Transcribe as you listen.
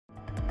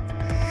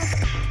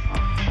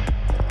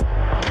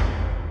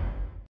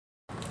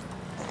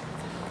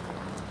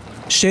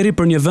Sherri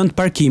për një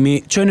vend-parkimi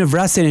çoi në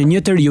vrasjen e një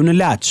të riun në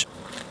Laçit.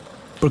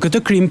 Për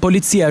këtë krim,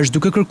 policia është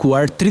duke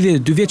kërkuar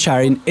 32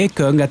 vjeçarin EK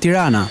nga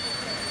Tirana.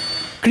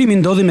 Krimi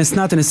ndodhi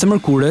mesnatën e së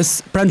mërkurës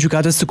pranë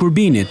Gjykatës së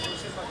Kurbinit.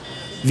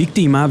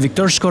 Viktima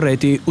Viktor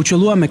Shkorreti u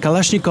qellua me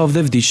kalashnikov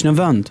dhe vdiq në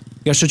vend.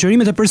 Nga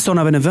shoqërimet e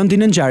personave në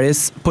vendin e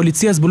ngjarjes,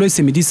 policia zbuloi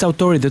se midis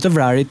autorit dhe të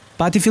vrarit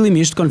pati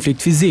fillimisht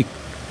konflikt fizik.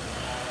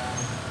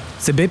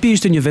 Sebepi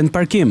ishte një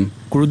vend-parkim.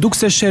 Kur u duk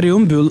se Sherri u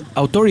mbyll,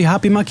 autori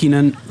hapi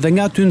makinën dhe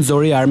nga aty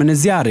nxori armën e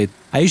zjarrit.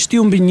 Ai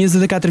shtiu mbi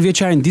 24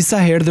 vjeçarin disa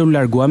herë dhe u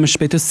largua me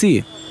shpejtësi.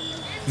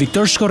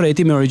 Viktor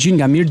Shkorreti, me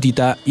origjinë nga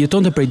Mirdita,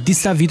 jetonte prej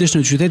disa vitesh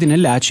në qytetin e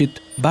Laçit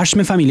bashkë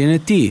me familjen e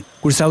tij,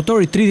 kurse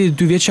autori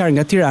 32 vjeçar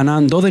nga Tirana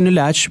ndodhej në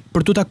Laç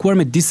për t'u takuar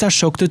me disa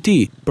shokë të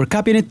tij. Për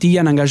kapjen e tij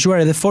janë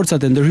angazhuar edhe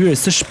forcat e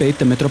ndërhyrjes së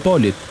shpejtë të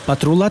metropolit.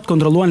 Patrullat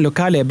kontrolluan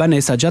lokale e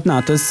banesa gjatë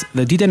natës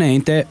dhe ditën e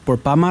njëjtë,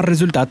 por pa marrë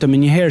rezultat të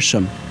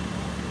menjëhershëm.